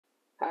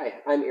Hi,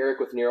 I'm Erik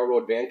with Narrow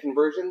Road Van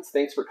Conversions.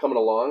 Thanks for coming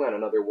along on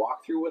another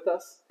walkthrough with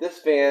us.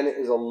 This van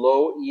is a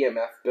low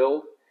EMF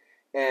build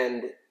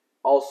and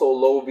also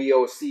low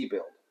VOC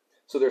build.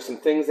 So there's some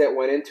things that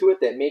went into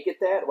it that make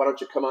it that. Why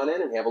don't you come on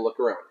in and have a look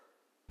around.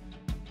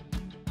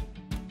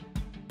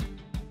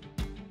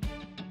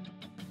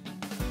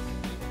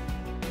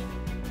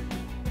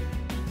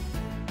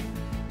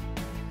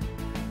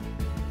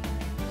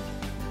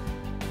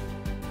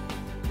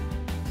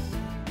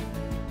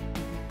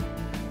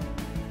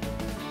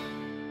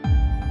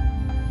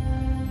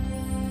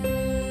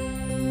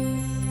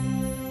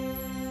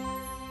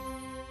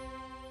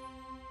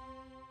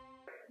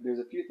 There's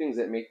a few things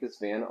that make this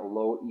van a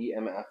low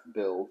EMF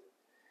build,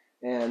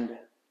 and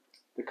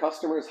the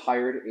customers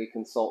hired a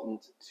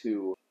consultant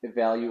to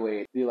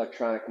evaluate the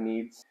electronic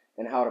needs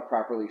and how to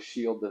properly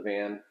shield the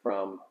van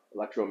from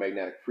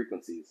electromagnetic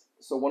frequencies.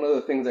 So one of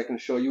the things I can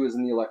show you is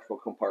in the electrical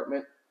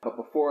compartment. But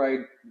before I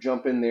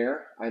jump in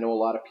there, I know a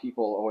lot of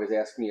people always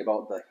ask me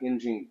about the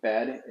hinging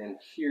bed, and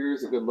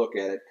here's a good look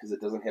at it because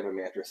it doesn't have a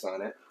mattress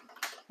on it.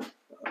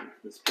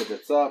 This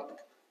pivots up,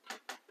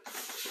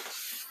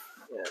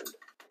 and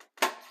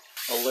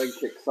a leg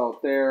kicks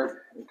out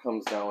there and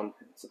comes down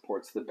and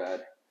supports the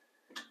bed,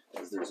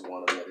 as there's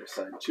one on the other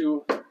side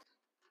too,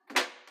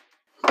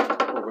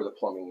 over the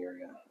plumbing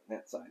area on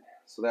that side.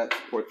 So that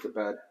supports the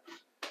bed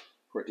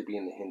for it to be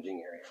in the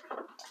hinging area.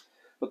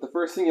 But the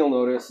first thing you'll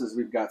notice is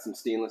we've got some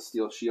stainless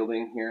steel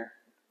shielding here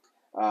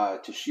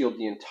to shield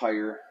the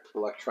entire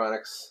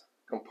electronics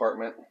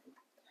compartment.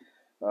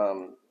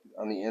 On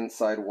the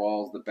inside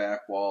walls, the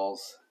back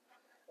walls,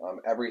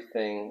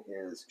 everything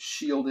is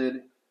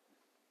shielded.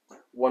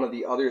 One of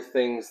the other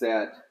things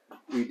that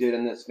we did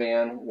in this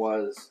van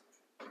was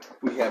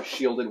we have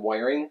shielded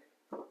wiring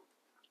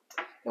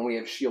and we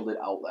have shielded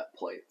outlet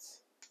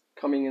plates.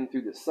 Coming in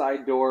through the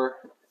side door,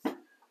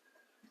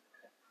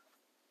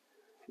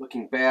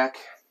 looking back,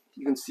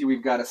 you can see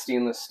we've got a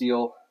stainless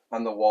steel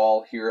on the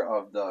wall here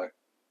of the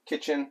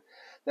kitchen.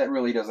 That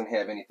really doesn't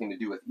have anything to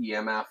do with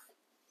EMF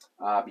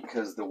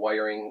because the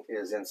wiring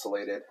is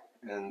insulated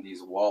and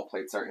these wall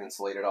plates are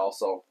insulated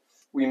also.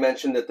 We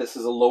mentioned that this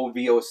is a low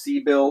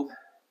VOC build,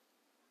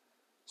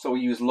 so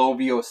we use low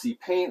VOC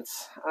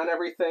paints on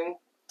everything.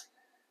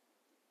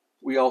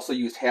 We also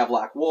used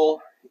Havelock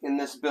wool in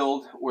this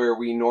build where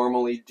we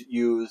normally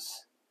use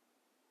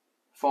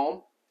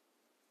foam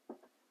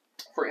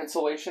for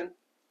insulation.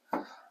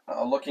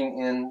 Looking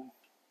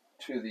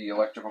into the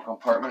electrical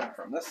compartment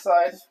from this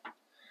side,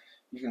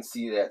 you can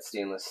see that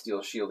stainless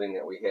steel shielding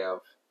that we have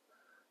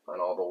on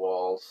all the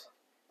walls.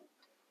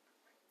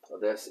 So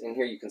this in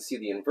here, you can see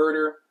the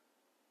inverter.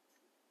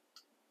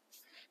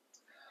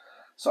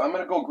 So I'm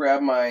going to go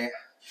grab my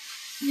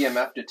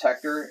EMF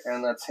detector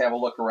and let's have a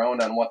look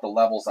around on what the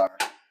levels are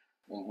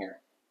in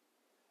here.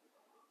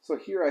 So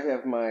here I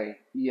have my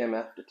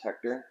EMF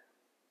detector.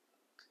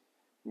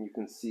 And you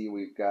can see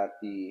we've got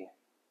the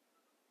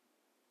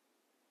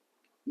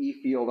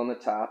E field on the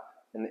top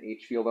and the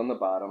H field on the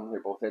bottom.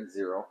 They're both at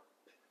 0.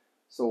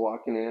 So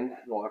walking in,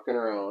 walking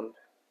around.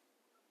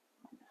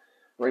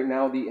 Right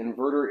now the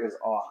inverter is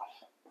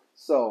off.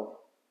 So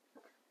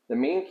the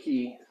main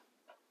key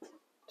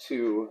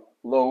to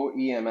low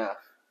EMF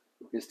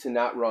is to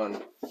not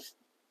run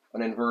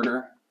an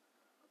inverter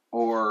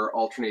or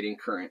alternating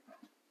current.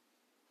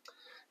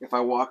 If I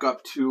walk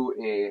up to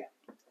a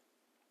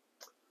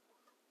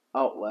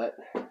outlet,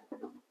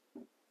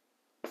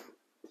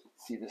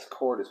 see this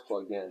cord is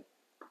plugged in.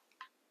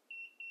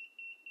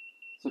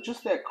 So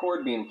just that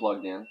cord being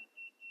plugged in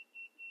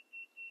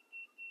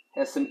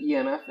has some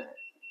EMF in it.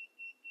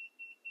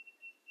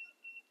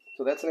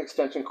 So that's an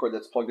extension cord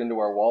that's plugged into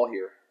our wall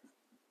here.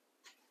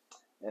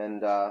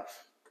 And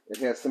it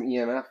has some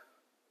EMF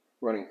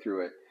running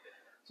through it.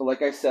 So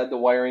like I said, the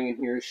wiring in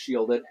here is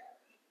shielded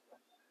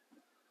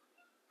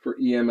for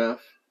EMF.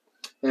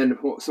 And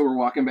so we're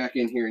walking back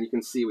in here and you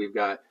can see we've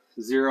got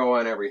 0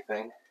 on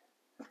everything.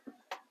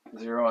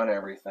 0 on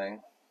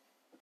everything.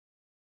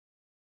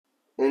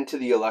 Into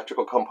the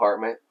electrical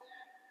compartment,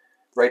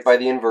 right by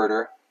the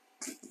inverter.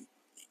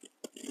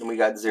 And we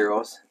got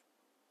 0s.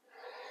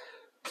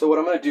 So what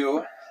I'm going to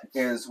do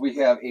is we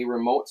have a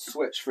remote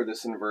switch for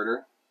this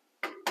inverter.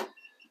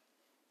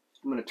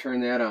 I'm going to turn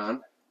that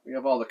on. We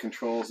have all the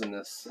controls in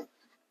this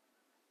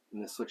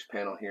switch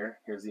panel here.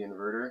 Here's the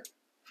inverter.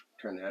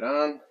 Turn that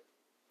on.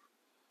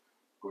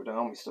 Go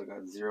down. We still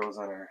got 0s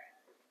on our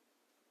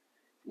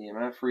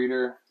EMF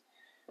reader.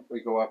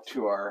 We go up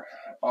to our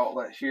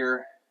outlet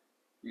here.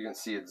 You can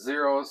see it's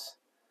 0s.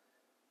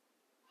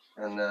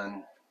 And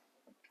then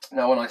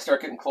now when I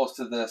start getting close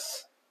to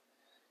this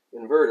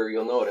inverter,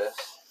 you'll notice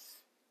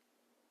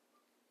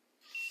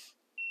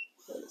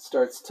that it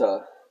starts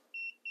to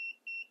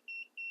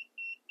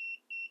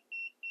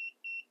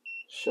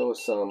show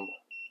some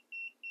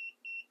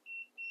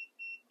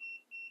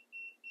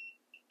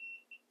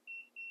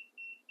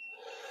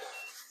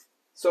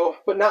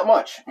but not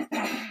much.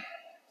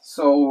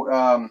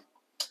 So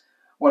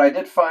what I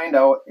did find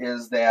out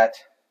is that,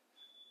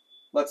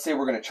 let's say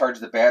we're going to charge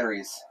the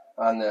batteries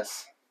on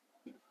this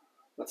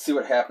Let's see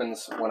what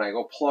happens when I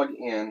go plug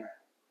in.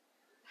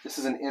 This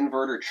is an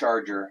inverter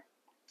charger,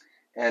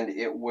 and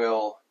it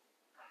will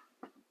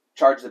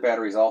charge the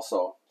batteries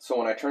also. So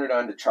when I turn it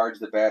on to charge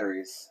the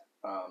batteries,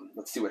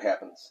 let's see what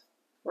happens.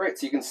 All right,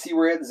 so you can see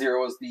we're at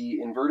zeros. The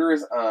inverter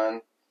is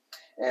on,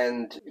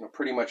 and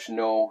pretty much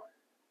no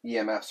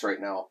EMFs right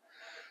now.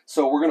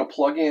 So we're going to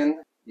plug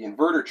in the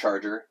inverter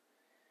charger,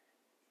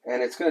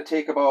 and it's going to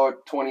take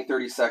about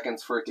 20-30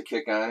 seconds for it to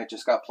kick on. It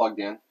just got plugged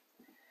in,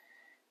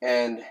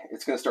 and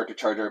it's going to start to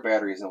charge our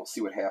batteries, and we'll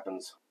see what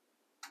happens.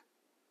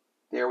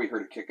 There, we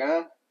heard it kick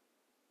on,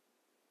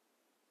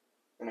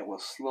 and it will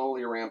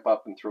slowly ramp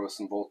up and throw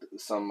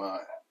some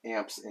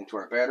amps into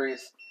our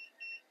batteries.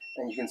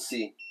 And you can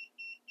see,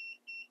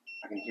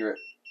 I can hear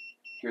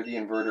the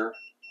inverter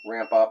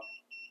ramp up,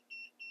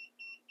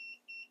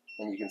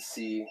 and you can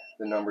see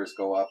the numbers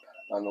go up.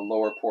 On the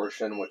lower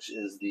portion, which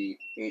is the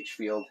H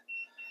field,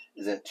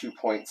 is at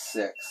 2.6.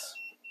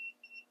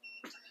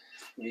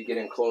 If you get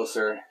in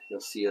closer,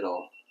 you'll see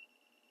it'll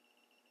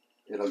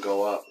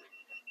go up.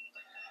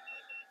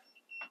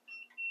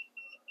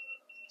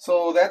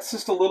 So that's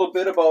just a little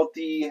bit about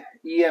the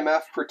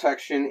EMF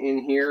protection in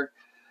here.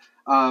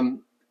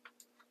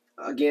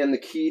 Again, the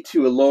key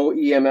to a low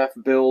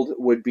EMF build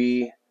would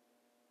be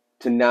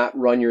to not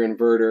run your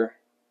inverter.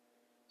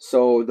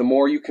 So the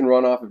more you can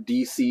run off of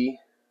DC,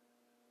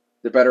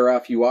 the better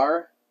off you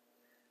are,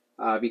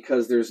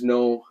 because there's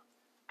no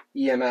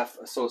EMF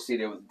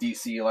associated with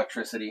DC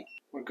electricity.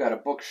 We've got a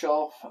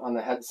bookshelf on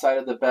the head side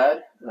of the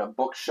bed, and a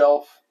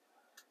bookshelf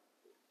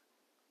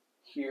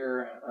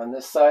here on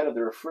this side of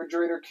the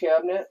refrigerator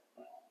cabinet.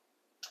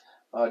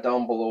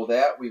 Down below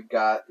that, we've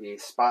got a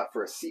spot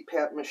for a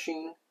CPAP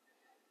machine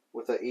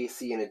with an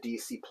AC and a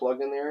DC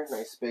plug in there.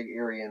 Nice big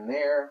area in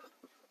there.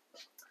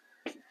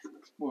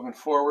 Moving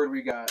forward,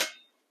 we got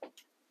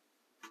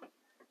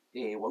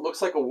what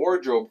looks like a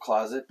wardrobe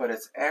closet, but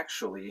it's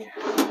actually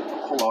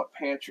a pull-out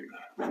pantry.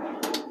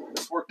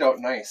 This worked out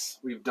nice.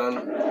 We've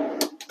done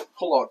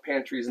pull-out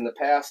pantries in the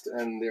past,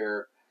 and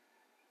they're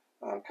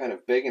kind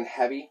of big and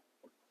heavy,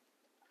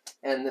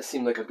 and this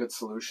seemed like a good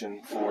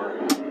solution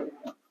for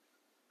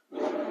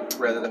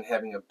rather than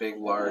having a big,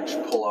 large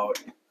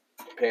pull-out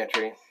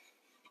pantry.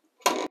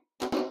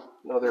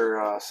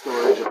 Another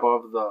storage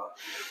above the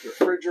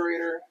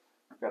refrigerator.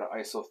 Got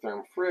an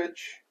isotherm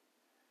fridge.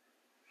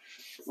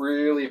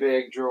 Really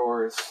big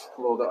drawers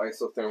below the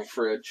isotherm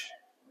fridge.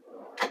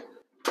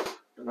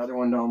 Another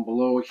one down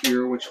below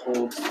here, which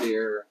holds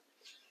their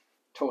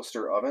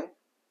toaster oven.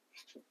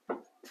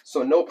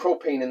 So no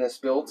propane in this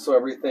build, so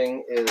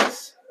everything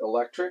is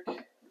electric,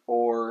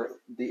 or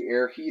the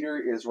air heater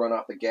is run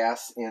off the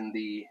gas in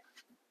the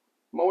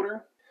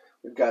motor.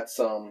 We've got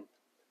some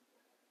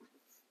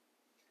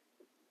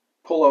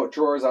pull-out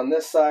drawers on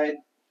this side.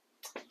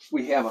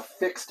 We have a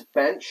fixed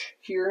bench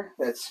here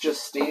that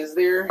just stays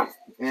there,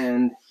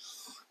 and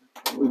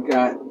we've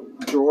got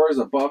drawers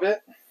above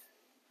it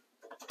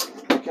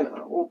we can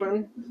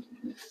open,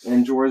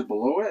 and drawers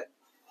below it.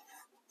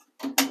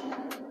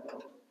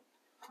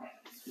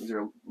 These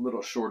are a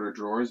little shorter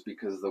drawers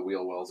because the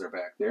wheel wells are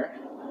back there.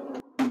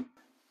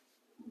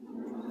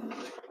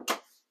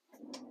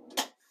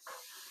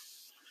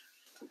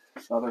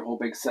 Another whole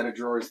big set of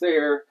drawers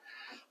there.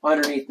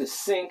 Underneath the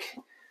sink,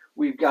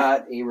 we've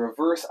got a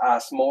reverse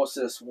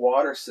osmosis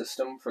water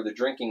system for the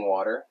drinking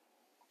water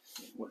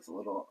with a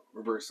little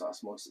reverse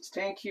osmosis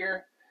tank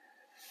here.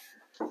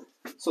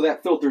 So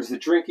that filters the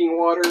drinking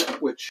water,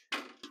 which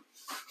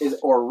is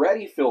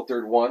already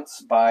filtered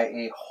once by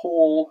a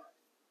whole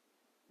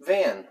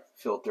van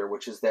filter,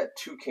 which is that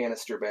 2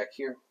 canister back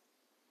here.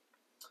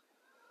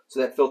 So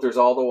that filters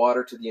all the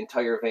water to the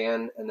entire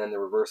van, and then the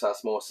reverse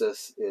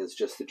osmosis is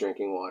just the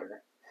drinking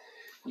water.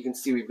 You can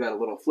see we've got a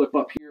little flip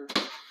up here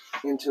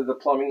into the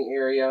plumbing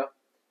area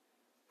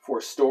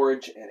for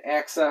storage and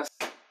access.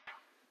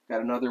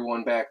 Got another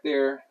one back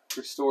there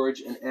for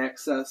storage and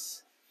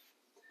access.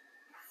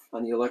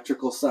 On the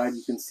electrical side,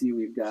 you can see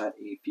we've got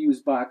a fuse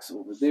box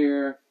over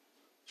there.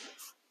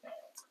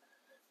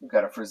 We've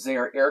got a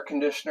Frigidaire air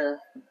conditioner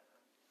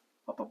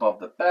up above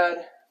the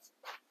bed.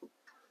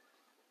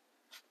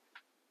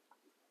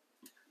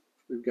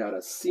 We've got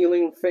a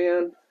ceiling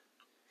fan.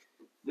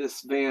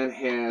 This van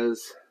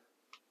has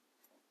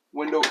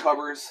window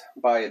covers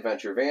by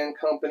Adventure Van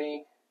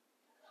Company,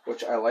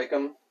 which I like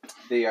them.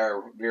 They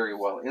are very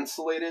well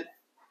insulated.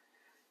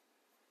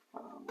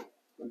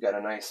 We've got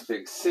a nice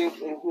big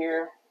sink in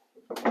here.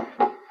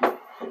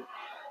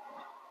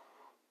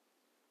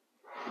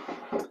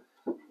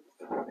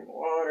 Running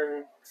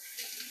water.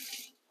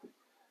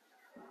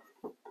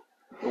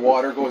 The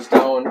water goes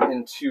down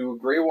into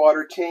gray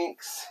water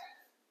tanks,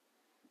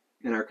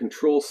 and our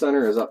control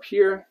center is up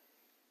here.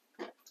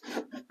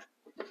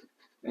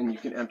 And you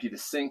can empty the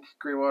sink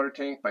gray water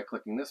tank by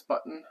clicking this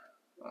button,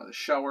 the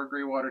shower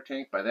gray water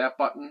tank by that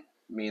button,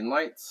 main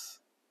lights,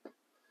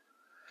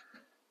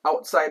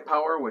 outside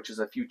power, which is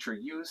a future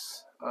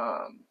use,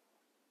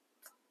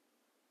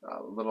 a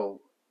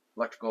little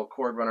electrical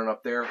cord running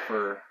up there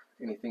for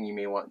anything you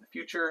may want in the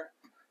future.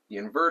 the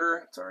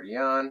inverter, it's already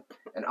on,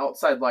 and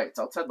outside lights.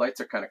 Outside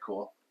lights are kind of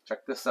cool.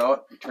 Check this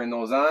out. We turn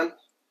those on.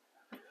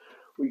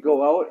 We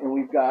go out and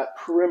we've got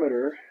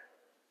perimeter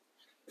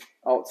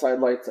outside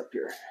lights up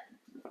here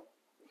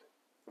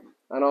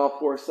on all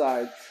 4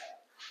 sides.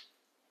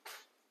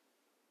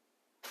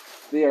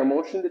 They are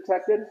motion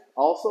detected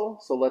also,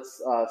 so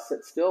let's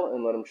sit still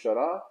and let them shut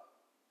off.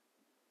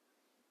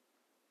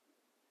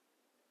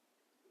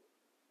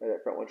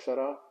 That front one shut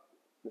off,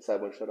 the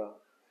side one shut off.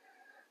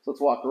 So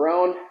let's walk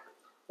around.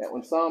 That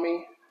one saw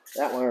me.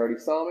 That one already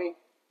saw me.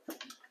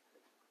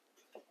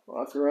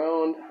 Walk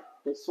around.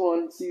 This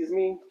one sees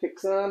me,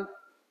 kicks on.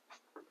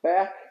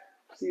 Back,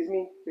 sees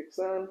me, kicks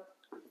on.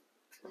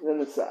 And then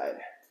the side.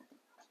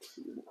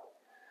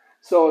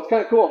 So it's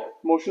kind of cool.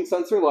 Motion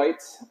sensor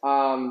lights.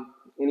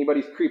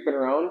 Anybody's creeping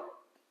around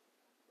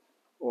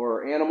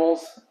or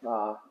animals,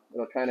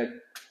 it'll kind of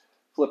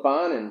flip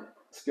on and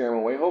scare them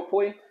away,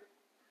 hopefully.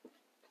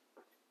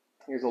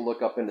 Here's a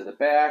look up into the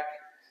back.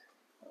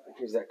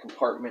 Here's that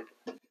compartment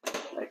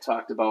I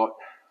talked about.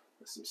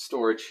 There's some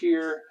storage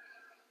here.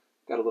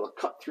 Got a little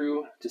cut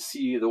through to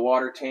see the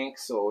water tank,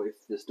 so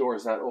if this door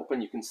is not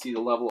open, you can see the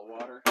level of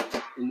water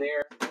in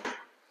there.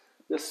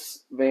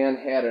 This van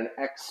had an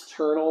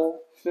external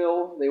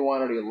fill. They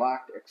wanted a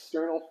locked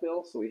external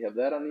fill, so we have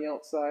that on the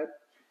outside.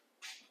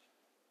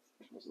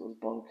 There's those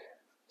bunk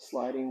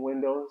sliding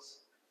windows.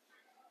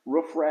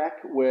 Roof rack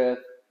with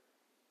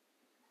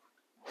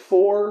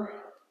 4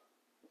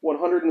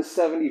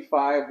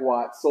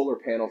 175-watt solar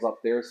panels up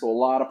there, so a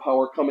lot of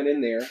power coming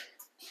in there.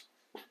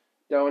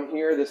 Down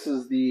here, this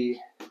is the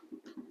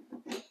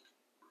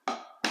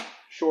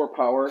shore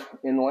power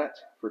inlet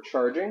for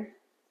charging.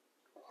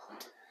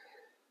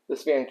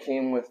 This van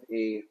came with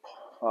a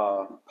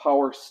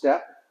power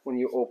step when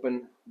you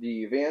open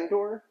the van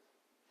door.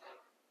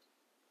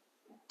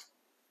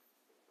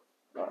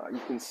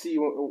 You can see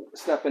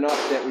stepping up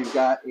that we've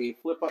got a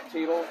flip-up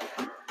table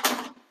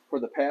for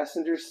the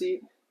passenger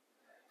seat,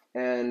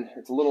 and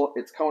it's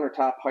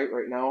countertop height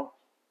right now.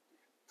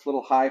 It's a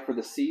little high for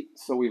the seat,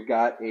 so we've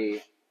got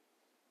a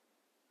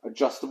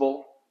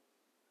adjustable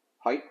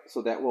height,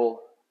 so that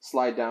will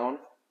slide down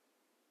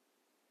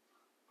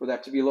for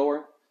that to be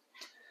lower.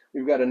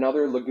 We've got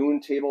another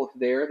lagoon table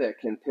there that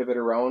can pivot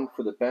around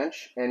for the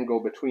bench and go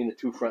between the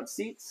 2 front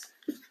seats.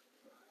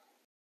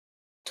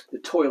 The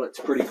toilet's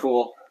pretty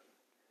cool.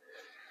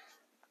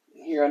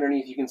 Here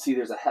underneath you can see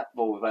there's a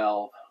HEPA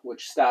valve,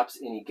 which stops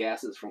any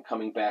gases from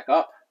coming back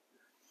up,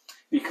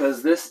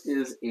 because this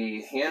is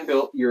a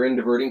hand-built urine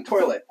diverting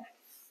toilet.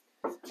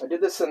 I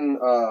did this in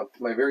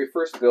my very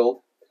first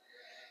build,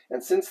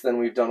 and since then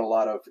we've done a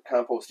lot of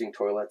composting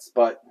toilets,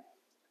 but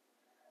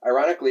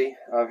ironically,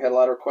 I've had a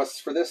lot of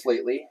requests for this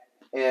lately,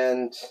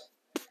 and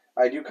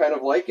I do kind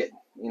of like it.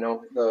 You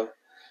know, the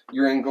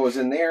urine goes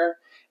in there,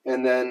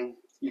 and then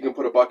you can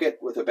put a bucket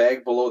with a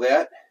bag below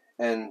that,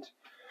 and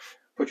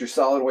put your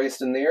solid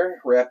waste in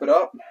there, wrap it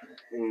up,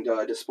 and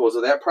dispose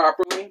of that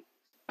properly.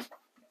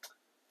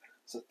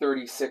 It's a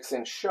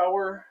 36-inch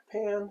shower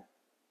pan,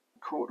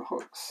 coat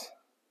hooks,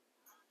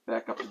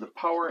 back up to the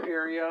power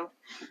area,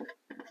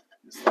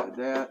 slide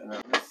that, and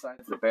on this side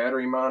is the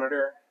battery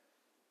monitor.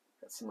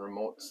 Got some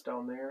remotes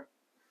down there.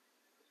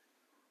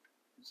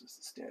 This is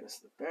the status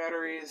of the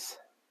batteries.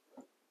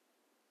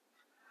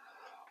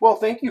 Well,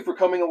 thank you for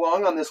coming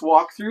along on this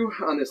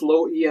walkthrough on this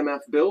low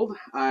EMF build.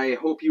 I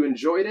hope you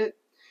enjoyed it.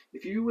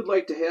 If you would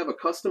like to have a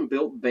custom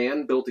built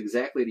van built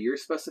exactly to your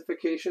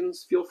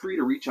specifications, feel free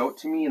to reach out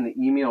to me in the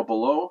email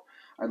below.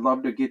 I'd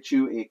love to get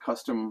you a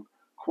custom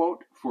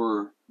quote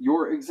for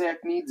your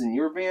exact needs in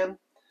your van.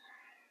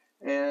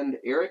 And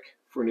Erik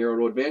for Narrow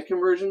Road Van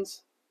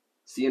Conversions.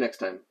 See you next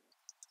time.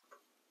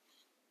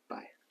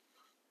 Bye.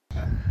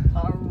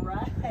 All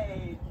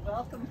right,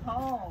 welcome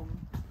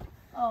home.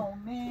 Oh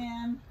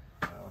man.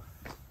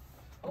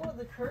 Oh,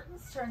 the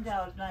curtains turned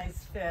out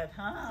nice fit,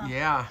 huh?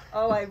 Yeah.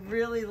 Oh, I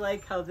really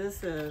like how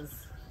this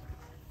is.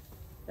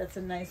 That's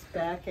a nice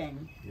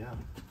backing. Yeah.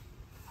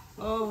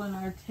 Oh, and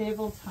our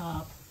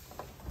tabletop.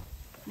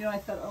 You know, I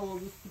thought, oh, well,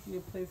 this could be a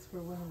place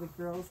where one of the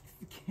girls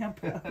could camp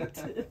out.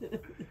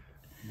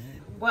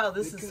 Wow,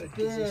 this is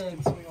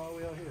big. Swing all the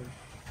way out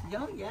here.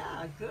 Oh,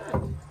 yeah,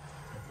 good.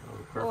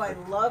 Oh, I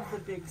love the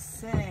big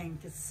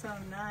sink. It's so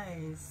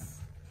nice.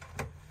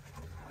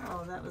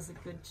 Oh, that was a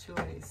good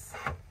choice.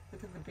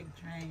 Look at the big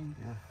drain.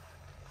 Yeah.